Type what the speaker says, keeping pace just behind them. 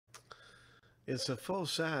It's a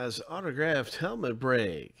full-size autographed helmet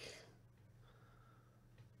break.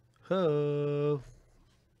 Ho!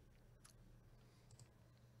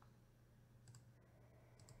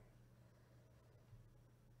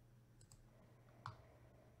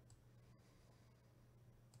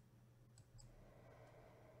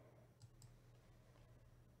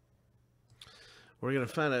 We're going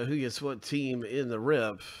to find out who gets what team in the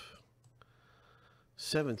rip.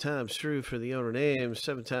 7 times through for the owner names,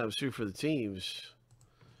 7 times through for the teams.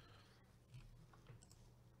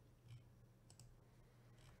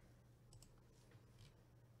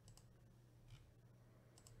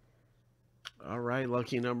 All right,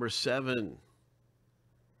 lucky number 7.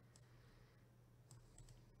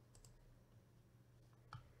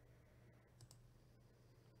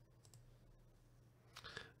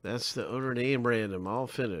 That's the owner name random, all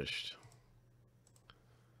finished.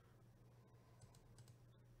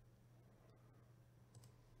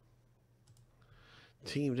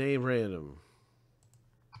 Team name random.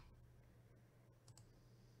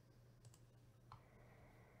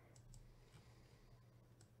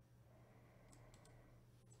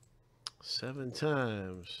 Seven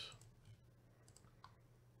times.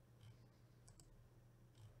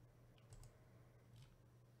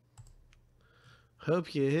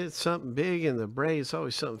 Hope you hit something big in the break. It's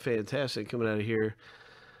always something fantastic coming out of here.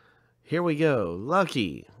 Here we go.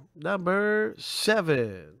 Lucky number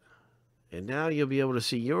 7. And now you'll be able to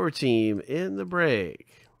see your team in the break.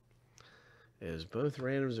 As both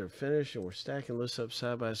randoms are finished and we're stacking lists up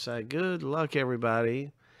side by side. Good luck,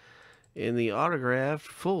 everybody, in the autographed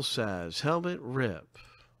full-size helmet rip.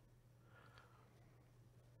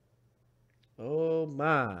 Oh,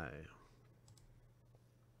 my.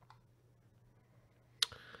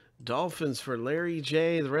 Dolphins for Larry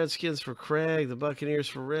J. The Redskins for Craig. The Buccaneers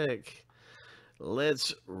for Rick.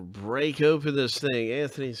 Let's break open this thing.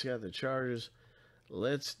 Anthony's got the Chargers.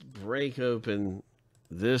 Let's break open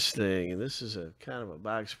this thing. And this is a kind of a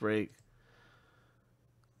box break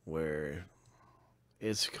where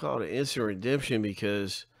it's called an instant redemption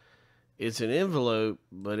because it's an envelope,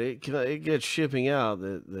 but it gets shipping out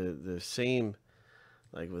the same,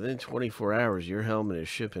 like within 24 hours, your helmet is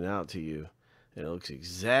shipping out to you. And it looks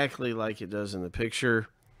exactly like it does in the picture.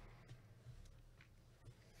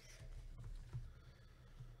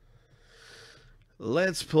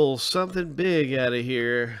 Let's pull something big out of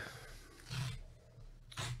here.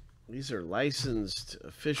 These are licensed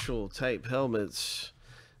official type helmets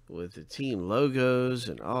with the team logos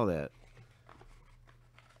and all that.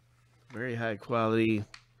 Very high quality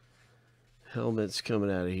helmets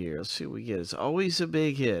coming out of here. Let's see what we get. It's always a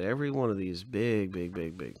big hit. Every one of these big, big,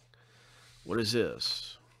 big, big. What is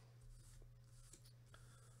this?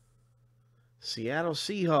 Seattle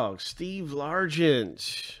Seahawks, Steve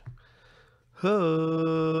Largent.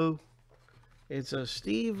 Ho! It's a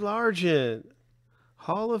Steve Largent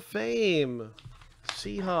Hall of Fame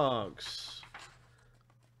Seahawks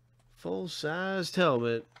full-sized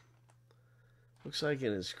helmet. Looks like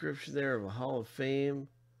an inscription there of a Hall of Fame.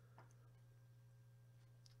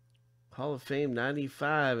 Hall of Fame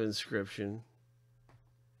 95 inscription.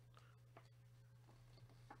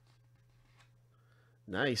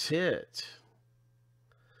 Nice hit.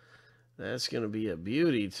 That's going to be a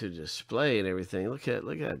beauty to display and everything. Look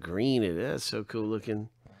how green it is. That's so cool looking.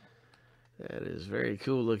 That is very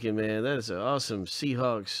cool looking, man. That is an awesome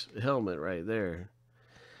Seahawks helmet right there.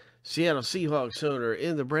 Seattle Seahawks owner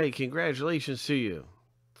in the break. Congratulations to you.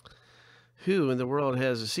 Who in the world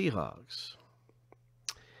has the Seahawks?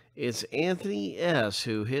 It's Anthony S.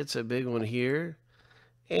 who hits a big one here.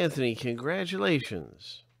 Anthony,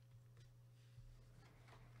 congratulations.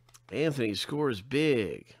 Anthony scores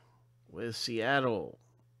big with Seattle.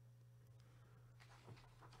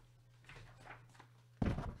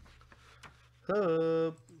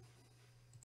 Up.